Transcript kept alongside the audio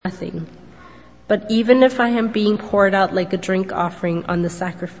nothing. But even if I am being poured out like a drink offering on the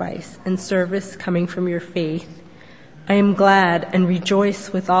sacrifice and service coming from your faith, I am glad and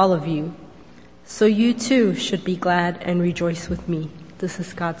rejoice with all of you. So you too should be glad and rejoice with me. This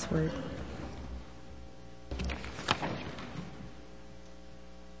is God's word.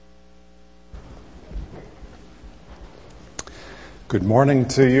 Good morning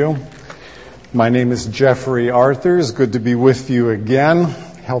to you. My name is Jeffrey Arthurs. Good to be with you again,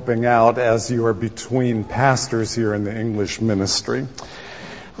 helping out as you are between pastors here in the English ministry.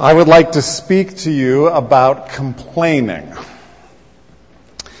 I would like to speak to you about complaining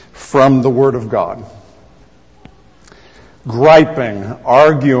from the Word of God. Griping,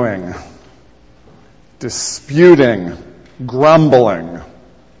 arguing, disputing, grumbling.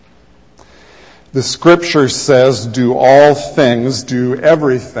 The Scripture says, do all things, do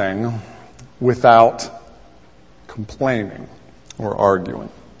everything without complaining or arguing.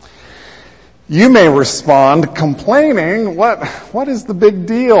 You may respond, complaining? What is the big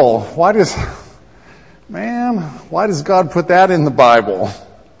deal? Why does God put that in the Bible?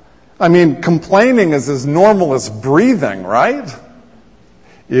 I mean, complaining is as normal as breathing, right?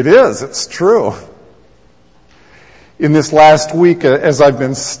 It is, it's true. In this last week, as I've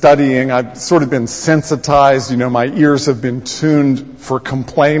been studying, I've sort of been sensitized. My ears have been tuned for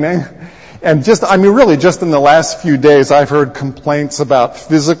complaining. And just in the last few days, I've heard complaints about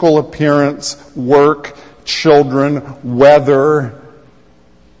physical appearance, work, children, weather,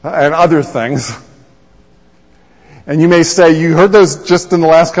 and other things. And you may say, you heard those just in the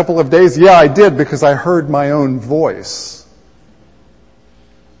last couple of days? Yeah, I did, because I heard my own voice.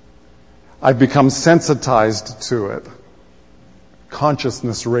 I've become sensitized to it.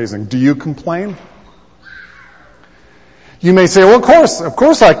 Consciousness raising. Do you complain? You may say, well, of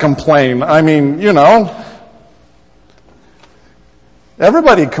course I complain. I mean,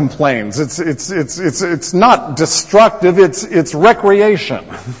 everybody complains. It's not destructive, it's recreation.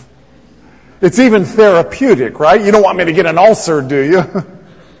 It's even therapeutic, right? You don't want me to get an ulcer, do you?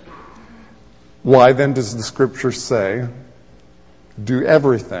 Why then does the Scripture say, do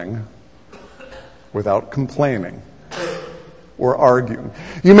everything without complaining or arguing?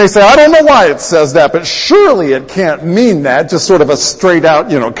 You may say, I don't know why it says that, but surely it can't mean that, just sort of a straight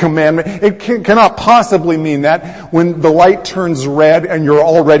out, commandment. It cannot possibly mean that when the light turns red and you're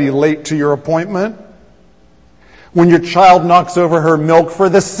already late to your appointment. When your child knocks over her milk for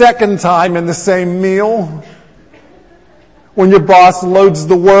the second time in the same meal. When your boss loads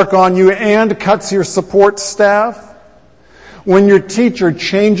the work on you and cuts your support staff. When your teacher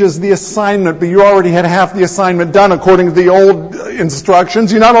changes the assignment, but you already had half the assignment done according to the old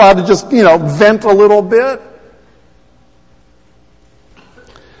instructions, you're not allowed to just, vent a little bit.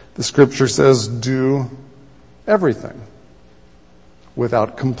 The Scripture says, do everything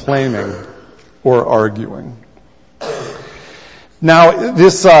without complaining or arguing. Now,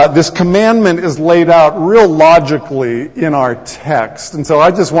 this commandment is laid out real logically in our text, and so I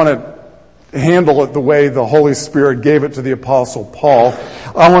just want to handle it the way the Holy Spirit gave it to the Apostle Paul.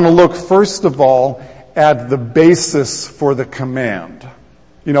 I want to look first of all at the basis for the command.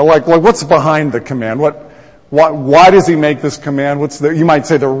 Like what's behind the command? Why does he make this command? You might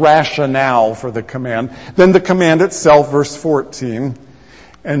say the rationale for the command. Then the command itself, verse 14,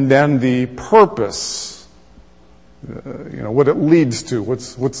 and then the purpose. What it leads to.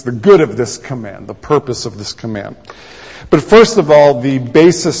 What's the good of this command? The purpose of this command. But first of all, the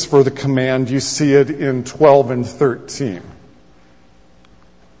basis for the command, you see it in 12 and 13.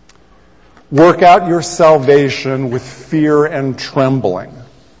 Work out your salvation with fear and trembling.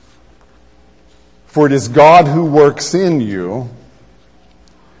 For it is God who works in you,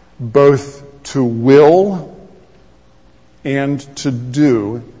 both to will and to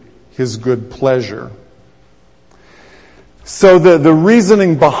do His good pleasure. So the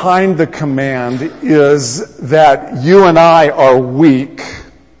reasoning behind the command is that you and I are weak.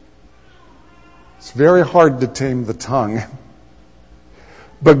 It's very hard to tame the tongue.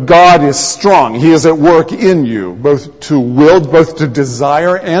 But God is strong. He is at work in you, both to will, both to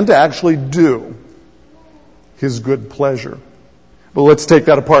desire, and to actually do His good pleasure. But let's take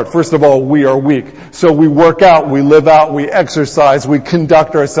that apart. First of all, we are weak. So we work out, we live out, we exercise, we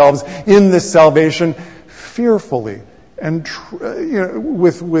conduct ourselves in this salvation fearfully. And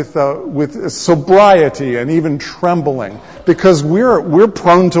with sobriety and even trembling, because we're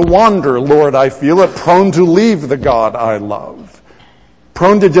prone to wander, Lord, I feel it, prone to leave the God I love,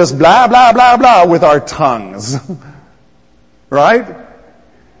 prone to just blah blah blah blah with our tongues, right?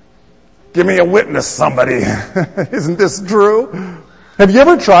 Give me a witness, somebody. Isn't this true? Have you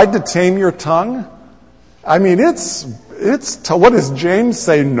ever tried to tame your tongue? I mean, it's what does James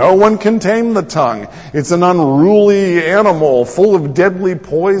say? No one can tame the tongue. It's an unruly animal full of deadly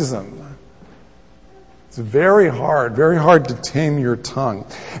poison. It's very hard to tame your tongue.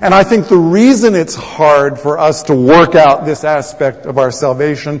 And I think the reason it's hard for us to work out this aspect of our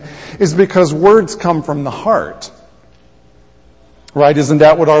salvation is because words come from the heart. Right? Isn't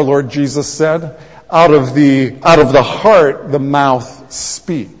that what our Lord Jesus said? Out of the heart, the mouth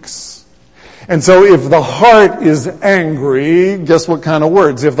speaks. And so if the heart is angry, guess what kind of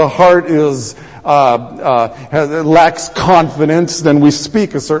words? If the heart is lacks confidence, then we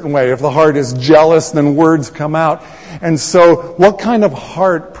speak a certain way. If the heart is jealous, then words come out. And so what kind of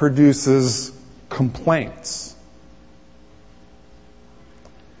heart produces complaints?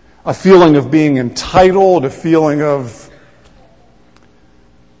 A feeling of being entitled, a feeling of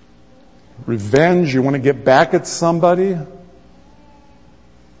revenge, you want to get back at somebody.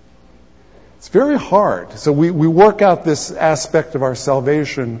 It's very hard. So we work out this aspect of our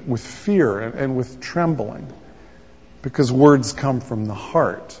salvation with fear and with trembling because words come from the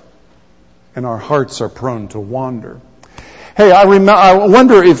heart and our hearts are prone to wander. Hey, I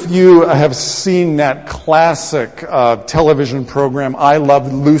wonder if you have seen that classic television program, I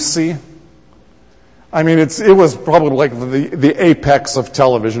Love Lucy. I mean, it was probably like the apex of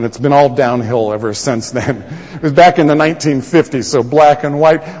television. It's been all downhill ever since then. It was back in the 1950s, so black and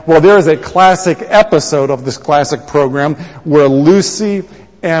white. Well, there is a classic episode of this classic program where Lucy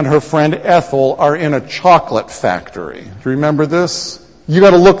and her friend Ethel are in a chocolate factory. Do you remember this? You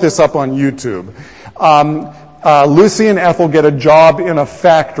got to look this up on YouTube. Lucy and Ethel get a job in a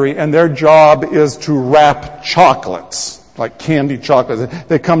factory, and their job is to wrap chocolates. Like candy chocolates.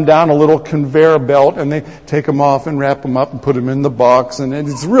 They come down a little conveyor belt and they take them off and wrap them up and put them in the box, and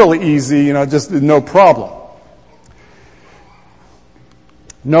it's really easy, just no problem.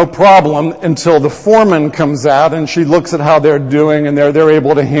 No problem until the foreman comes out and she looks at how they're doing and they're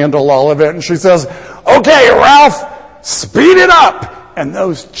able to handle all of it, and she says, "Okay, Ralph, speed it up." And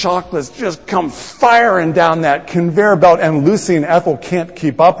those chocolates just come firing down that conveyor belt, and Lucy and Ethel can't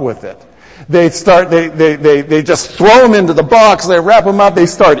keep up with it. They just throw them into the box, they wrap them up, they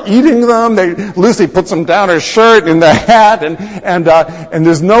start eating them, Lucy puts them down her shirt in the hat, and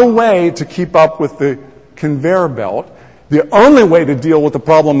there's no way to keep up with the conveyor belt. The only way to deal with the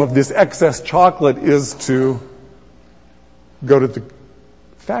problem of this excess chocolate is to go to the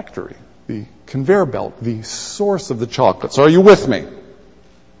factory, the conveyor belt, the source of the chocolates. Are you with me?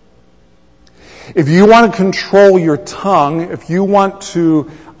 If you want to control your tongue, if you want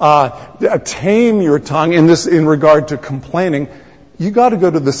to tame your tongue in regard to complaining, you got to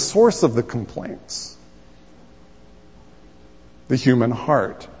go to the source of the complaints, the human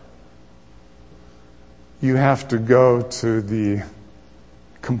heart. You have to go to the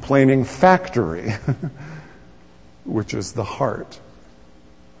complaining factory, which is the heart.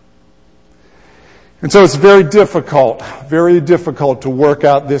 And so it's very difficult to work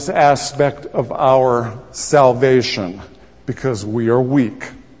out this aspect of our salvation because we are weak.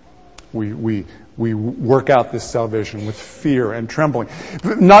 We work out this salvation with fear and trembling.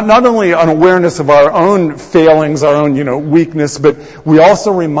 Not only an awareness of our own failings, our own, weakness, but we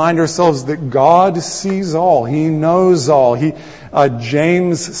also remind ourselves that God sees all. He knows all.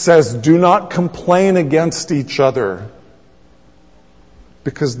 James says, "Do not complain against each other,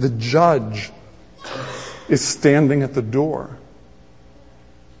 because the judge is standing at the door."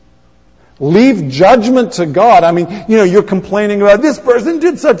 Leave judgment to God. I mean, you're complaining about this person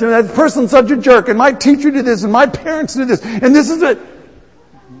did such and that person's such a jerk, and my teacher did this, and my parents did this, and this is it.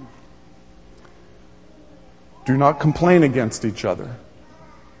 Do not complain against each other.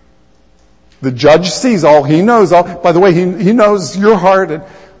 The judge sees all. He knows all. By the way, he knows your heart.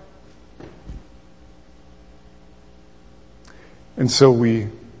 And so we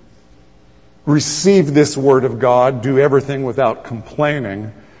receive this word of God, do everything without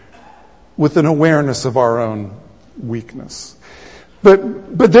complaining, with an awareness of our own weakness.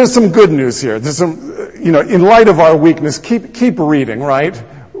 But there's some good news here. There's some, in light of our weakness, keep reading, right?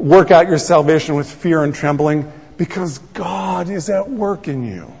 Work out your salvation with fear and trembling, because God is at work in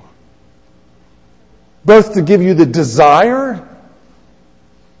you. Both to give you the desire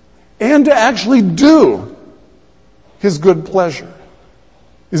and to actually do His good pleasure.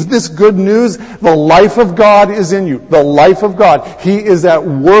 Is this good news? The life of God is in you. The life of God. He is at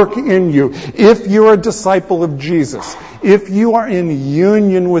work in you. If you're a disciple of Jesus, if you are in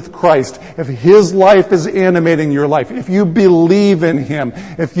union with Christ, if His life is animating your life, if you believe in Him,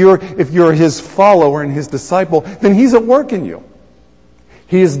 if you're His follower and His disciple, then He's at work in you.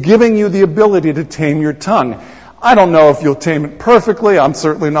 He is giving you the ability to tame your tongue. I don't know if you'll tame it perfectly. I'm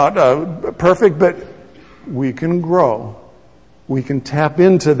certainly not perfect, but we can grow. We can tap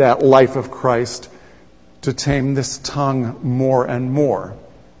into that life of Christ to tame this tongue more and more.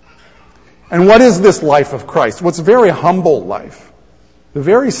 And what is this life of Christ? Well, it's a very humble life. The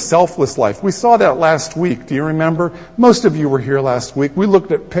very selfless life. We saw that last week. Do you remember? Most of you were here last week. We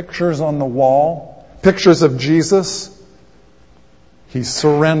looked at pictures on the wall. Pictures of Jesus. He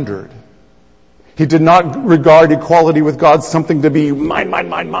surrendered. He did not regard equality with God something to be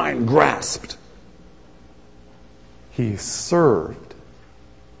mine, grasped. He served.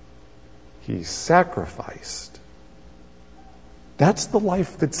 He sacrificed. That's the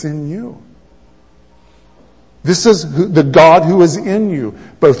life that's in you. This is the God who is in you,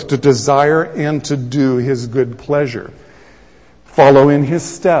 both to desire and to do His good pleasure. Follow in His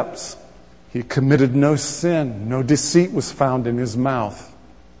steps. He committed no sin. No deceit was found in His mouth.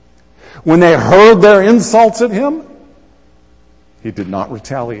 When they heard their insults at Him, He did not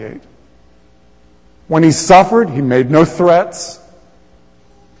retaliate. When He suffered, He made no threats.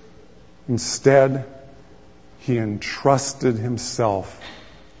 Instead, He entrusted Himself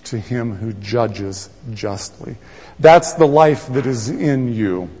to Him who judges justly. That's the life that is in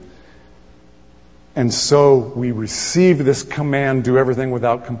you. And so we receive this command, do everything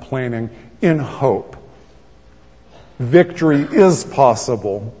without complaining, in hope. Victory is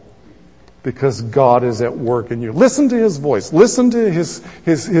possible because God is at work in you. Listen to His voice. Listen to His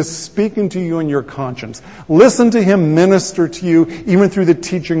speaking to you in your conscience. Listen to Him minister to you even through the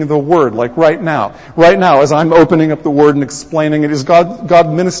teaching of the Word, like right now. Right now, as I'm opening up the Word and explaining it, is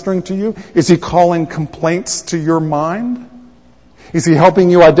God ministering to you? Is He calling complaints to your mind? Is He helping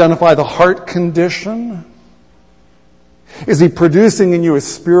you identify the heart condition? Is He producing in you a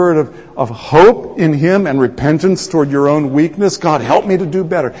spirit of hope in Him and repentance toward your own weakness? God, help me to do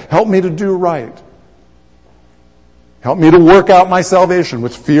better. Help me to do right. Help me to work out my salvation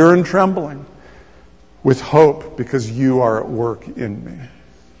with fear and trembling, with hope, because You are at work in me.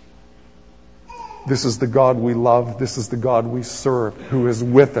 This is the God we love. This is the God we serve, who is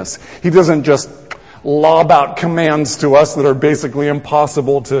with us. He doesn't just lob out commands to us that are basically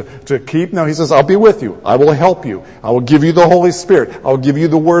impossible to keep. No, He says, I'll be with you. I will help you. I will give you the Holy Spirit. I will give you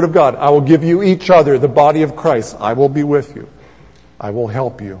the Word of God. I will give you each other, the body of Christ. I will be with you. I will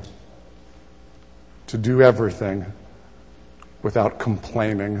help you to do everything without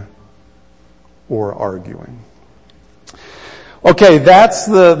complaining or arguing. Okay, that's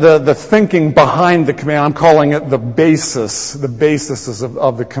the thinking behind the command. I'm calling it the basis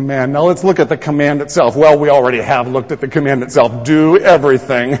of the command. Now let's look at the command itself. Well, we already have looked at the command itself. Do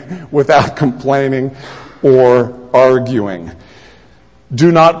everything without complaining or arguing.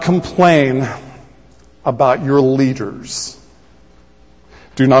 Do not complain about your leaders.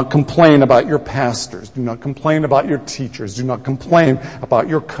 Do not complain about your pastors. Do not complain about your teachers. Do not complain about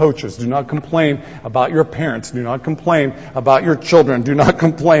your coaches. Do not complain about your parents. Do not complain about your children. Do not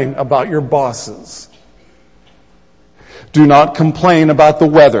complain about your bosses. Do not complain about the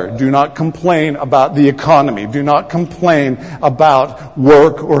weather. Do not complain about the economy. Do not complain about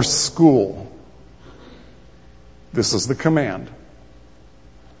work or school. This is the command.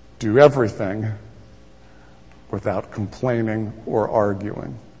 Do everything without complaining or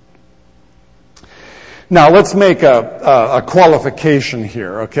arguing. Now let's make a qualification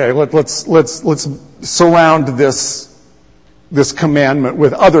here, okay? Let's surround this commandment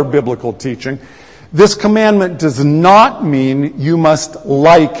with other biblical teaching. This commandment does not mean you must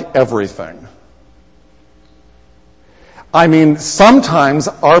like everything. I mean, sometimes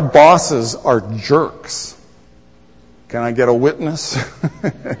our bosses are jerks. Can I get a witness?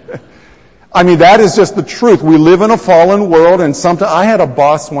 I mean, that is just the truth. We live in a fallen world, and sometimes I had a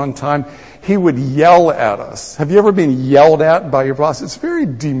boss one time. He would yell at us. Have you ever been yelled at by your boss? It's very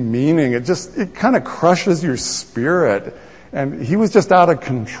demeaning. It kind of crushes your spirit. And he was just out of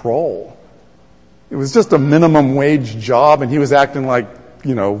control. It was just a minimum wage job, and he was acting like,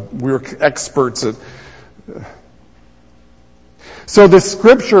 we were experts at. So the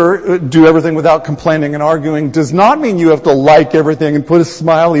scripture, do everything without complaining and arguing, does not mean you have to like everything and put a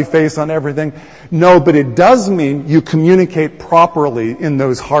smiley face on everything. No, but it does mean you communicate properly in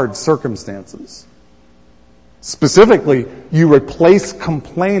those hard circumstances. Specifically, you replace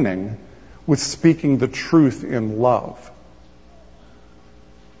complaining with speaking the truth in love.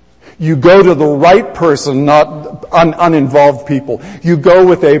 You go to the right person, not uninvolved people. You go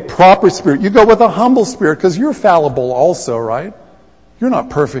with a proper spirit. You go with a humble spirit, because you're fallible also, right? You're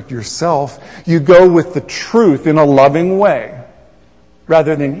not perfect yourself. You go with the truth in a loving way,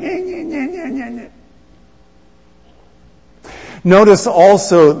 rather than Notice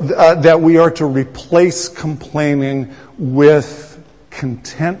also that we are to replace complaining with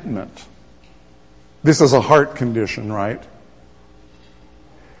contentment. This is a heart condition, right?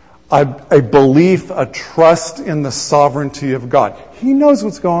 A belief, a trust in the sovereignty of God. He knows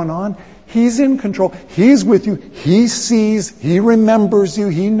what's going on. He's in control. He's with you. He sees. He remembers you.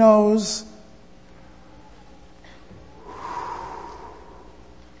 He knows.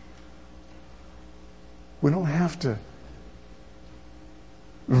 We don't have to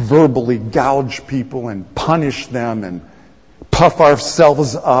verbally gouge people and punish them and puff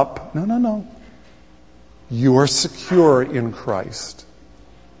ourselves up. No. You are secure in Christ.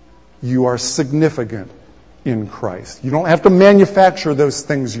 You are significant in Christ. You don't have to manufacture those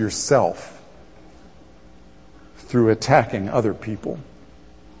things yourself through attacking other people.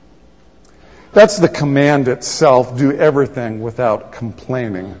 That's the command itself. Do everything without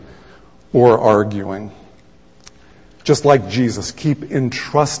complaining or arguing. Just like Jesus, keep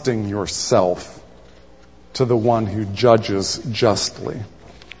entrusting yourself to the one who judges justly.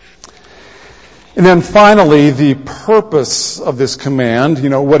 And then finally, the purpose of this command,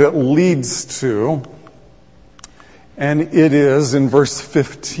 what it leads to. And it is in verse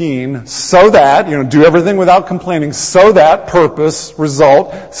 15, so that, do everything without complaining, so that, purpose,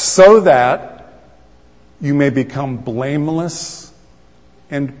 result, so that you may become blameless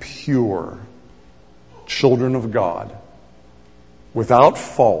and pure, children of God, without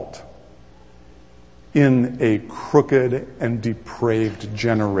fault, in a crooked and depraved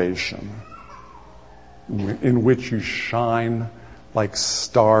generation, in which you shine like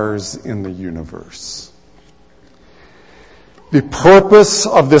stars in the universe. The purpose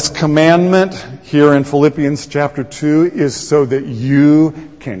of this commandment here in Philippians chapter 2 is so that you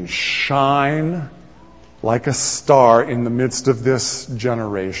can shine like a star in the midst of this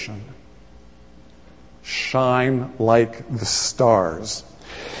generation. Shine like the stars.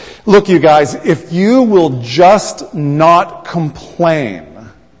 Look, you guys, if you will just not complain,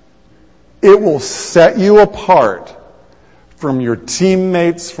 it will set you apart from your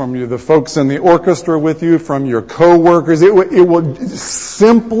teammates, from the folks in the orchestra with you, from your co-workers. It will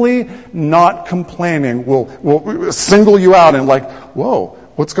simply not complaining will single you out and like, whoa,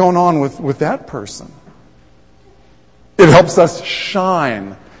 what's going on with that person? It helps us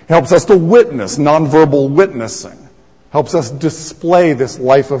shine. It helps us to witness, nonverbal witnessing. Helps us display this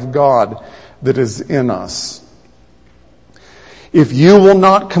life of God that is in us. If you will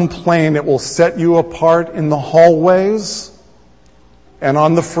not complain, it will set you apart in the hallways and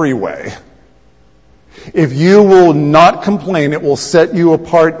on the freeway. If you will not complain, it will set you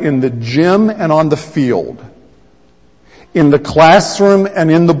apart in the gym and on the field, in the classroom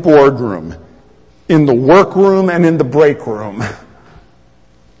and in the boardroom, in the workroom and in the break room.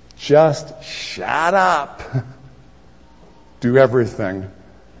 Just shut up. Do everything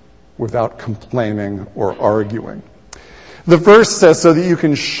without complaining or arguing. The verse says, so that you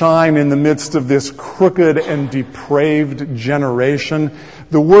can shine in the midst of this crooked and depraved generation.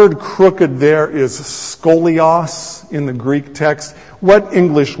 The word crooked there is scolios in the Greek text. What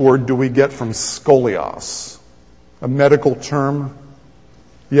English word do we get from scolios? A medical term?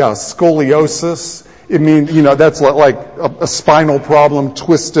 Yeah, scoliosis. It means, that's like a spinal problem,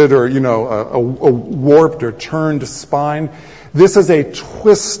 twisted or, a warped or turned spine. This is a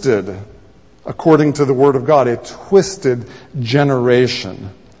twisted, according to the Word of God, a twisted generation.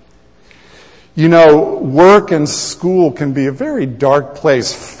 Work and school can be a very dark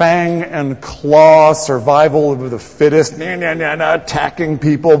place. Fang and claw, survival of the fittest, attacking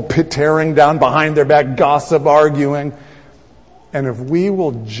people, tearing down behind their back, gossip, arguing. And if we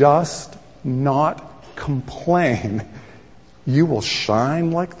will just not complain, you will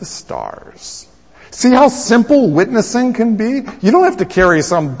shine like the stars. See how simple witnessing can be? You don't have to carry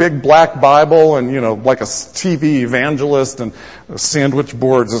some big black Bible and, like a TV evangelist and a sandwich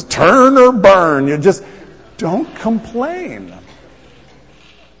board says, turn or burn. You just don't complain.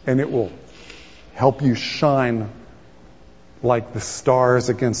 And it will help you shine like the stars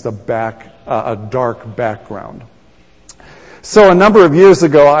against a dark background. So a number of years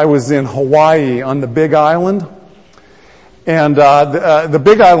ago, I was in Hawaii on the Big Island. And the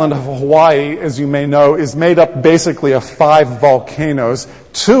Big Island of Hawaii, as you may know, is made up basically of 5 volcanoes.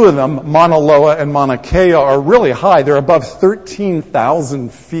 2 of them, Mauna Loa and Mauna Kea, are really high. They're above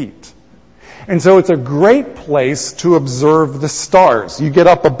 13,000 feet. And so it's a great place to observe the stars. You get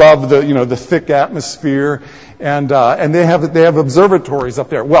up above the thick atmosphere, and they have observatories up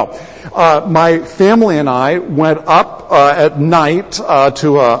there. Well, my family and I went up at night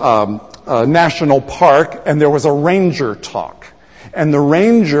to a national park, and there was a ranger talk. And the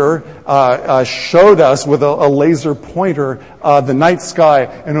ranger showed us with a laser pointer the night sky,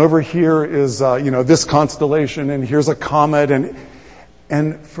 and over here is this constellation, and here's a comet, and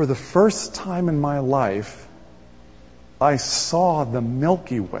And for the first time in my life, I saw the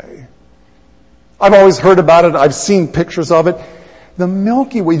Milky Way. I've always heard about it. I've seen pictures of it. The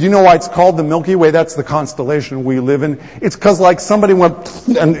Milky Way. Do you know why it's called the Milky Way? That's the constellation we live in. It's because like somebody went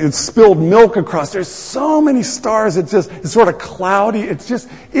and it spilled milk across. There's so many stars. It's sort of cloudy.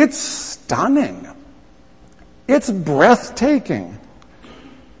 It's stunning. It's breathtaking.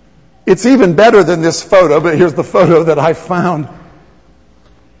 It's even better than this photo, but here's the photo that I found.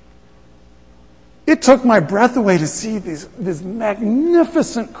 It took my breath away to see this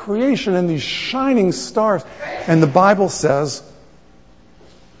magnificent creation and these shining stars. And the Bible says,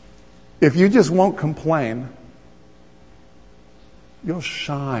 if you just won't complain, you'll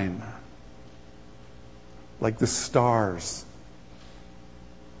shine like the stars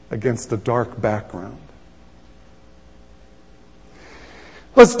against a dark background.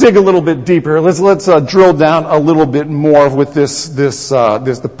 Let's dig a little bit deeper. Let's drill down a little bit more with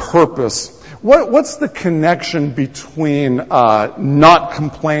the purpose. What's the connection between not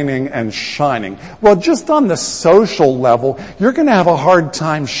complaining and shining? Well, just on the social level, you're going to have a hard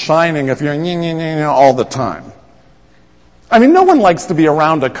time shining if you're all the time. I mean, no one likes to be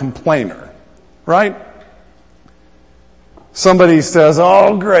around a complainer, right? Somebody says,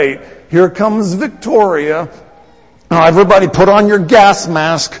 "Oh, great, here comes Victoria. Now, everybody put on your gas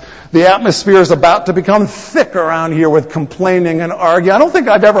mask. The atmosphere is about to become thick around here with complaining and arguing." I don't think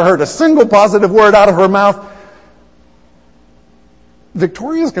I've ever heard a single positive word out of her mouth.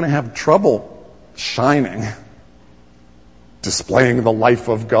 Victoria's going to have trouble shining, displaying the life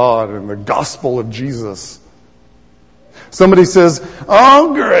of God and the gospel of Jesus. Somebody says,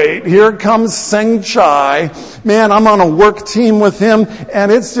 "Oh, great, here comes Seng Chai. Man, I'm on a work team with him,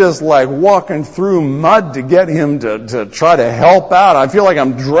 and it's just like walking through mud to get him to try to help out. I feel like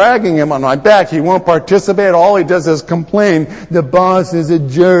I'm dragging him on my back. He won't participate. All he does is complain. The boss is a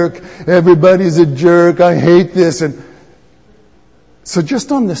jerk. Everybody's a jerk. I hate this." And so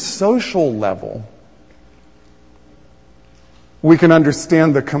just on the social level, we can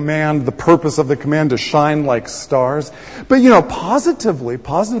understand the command, the purpose of the command to shine like stars. But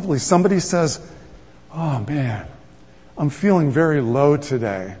positively, somebody says, "Oh man, I'm feeling very low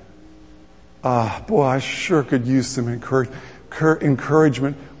today. Boy, I sure could use some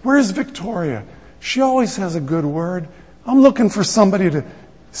encouragement. Where's Victoria? She always has a good word. I'm looking for somebody to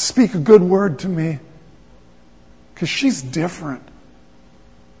speak a good word to me, because she's different."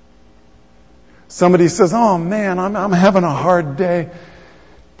 Somebody says, "Oh man, I'm having a hard day."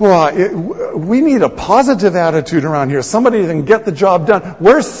 Boy, we need a positive attitude around here. Somebody that can get the job done.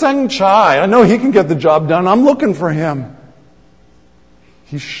 Where's Seng Chai? I know he can get the job done. I'm looking for him.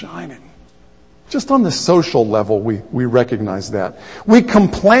 He's shining. Just on the social level, we recognize that. We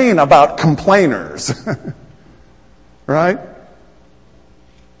complain about complainers. Right?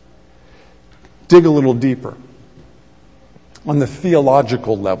 Dig a little deeper. On the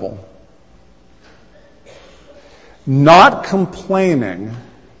theological level, not complaining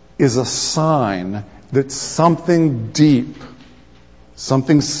is a sign that something deep,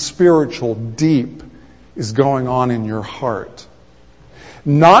 something spiritual deep is going on in your heart.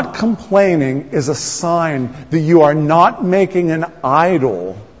 Not complaining is a sign that you are not making an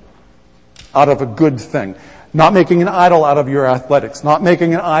idol out of a good thing. Not making an idol out of your athletics. Not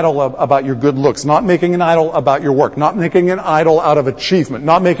making an idol about your good looks. Not making an idol about your work. Not making an idol out of achievement.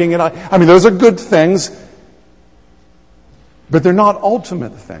 Not making an idol. I mean, those are good things, but they're not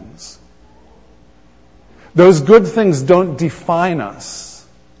ultimate things. Those good things don't define us.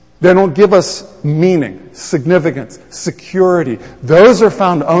 They don't give us meaning, significance, security. Those are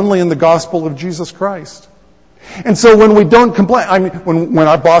found only in the gospel of Jesus Christ. And so when we don't complain, I mean, when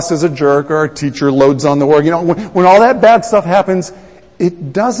our boss is a jerk or our teacher loads on the work, when all that bad stuff happens,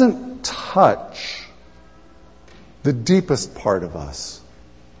 it doesn't touch the deepest part of us.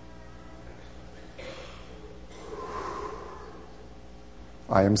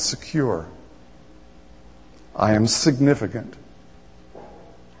 I am secure. I am significant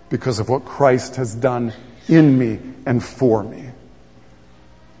because of what Christ has done in me and for me.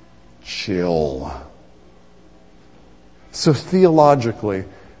 Chill. So theologically,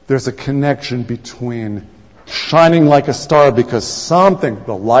 there's a connection between shining like a star because something,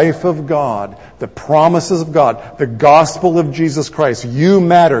 the life of God, the promises of God, the gospel of Jesus Christ, you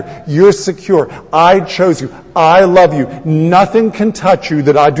matter, you're secure, I chose you, I love you, nothing can touch you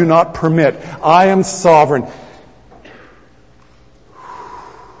that I do not permit, I am sovereign.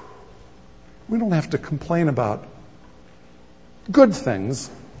 We don't have to complain about good things,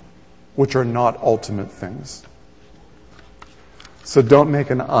 which are not ultimate things. So don't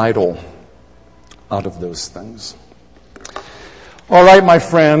make an idol out of those things. All right, my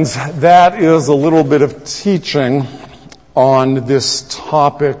friends, that is a little bit of teaching on this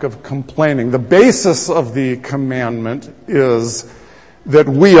topic of complaining. The basis of the commandment is that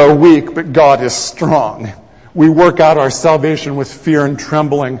we are weak, but God is strong. We work out our salvation with fear and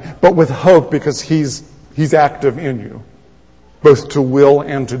trembling, but with hope because He's active in you, both to will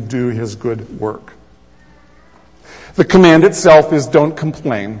and to do His good work. The command itself is don't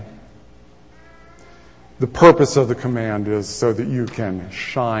complain. The purpose of the command is so that you can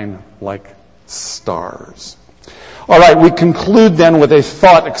shine like stars. All right, we conclude then with a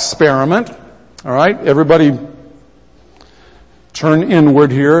thought experiment. All right, everybody turn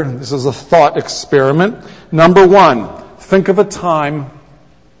inward here. This is a thought experiment. Number 1, think of a time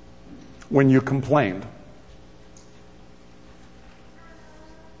when you complained.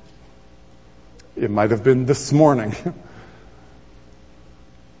 It might have been this morning.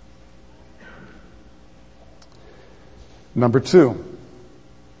 Number 2,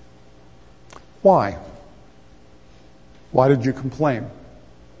 why? Why did you complain?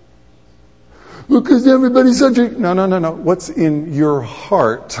 Because everybody's such a... No. What's in your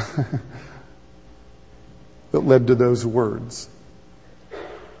heart that led to those words?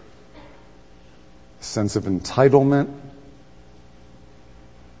 A sense of entitlement,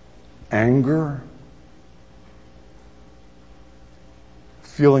 anger,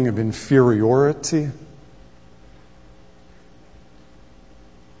 feeling of inferiority.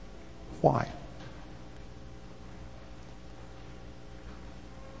 Why?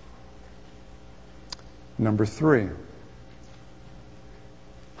 Number 3,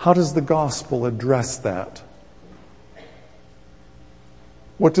 how does the gospel address that?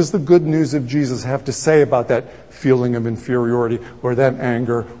 What does the good news of Jesus have to say about that feeling of inferiority or that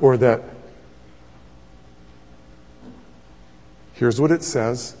anger or that... Here's what it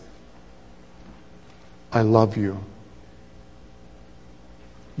says. I love you.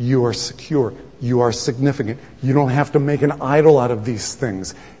 You are secure. You are significant. You don't have to make an idol out of these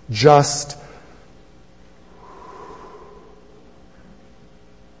things. Just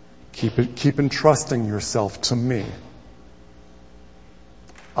keep entrusting yourself to me.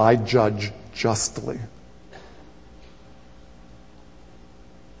 I judge justly.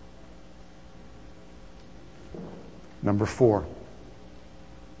 Number 4,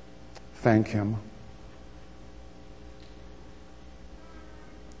 thank Him.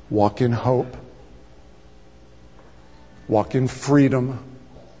 Walk in hope. Walk in freedom.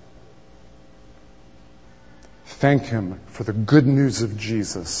 Thank Him for the good news of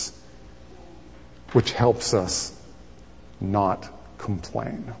Jesus, which helps us not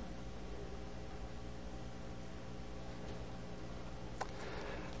complain.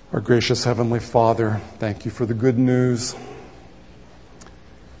 Our gracious Heavenly Father, thank You for the good news.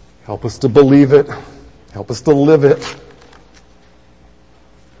 Help us to believe it. Help us to live it.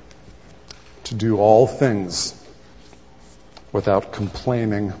 To do all things without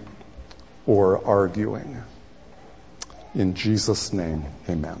complaining or arguing. In Jesus' name,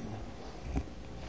 amen.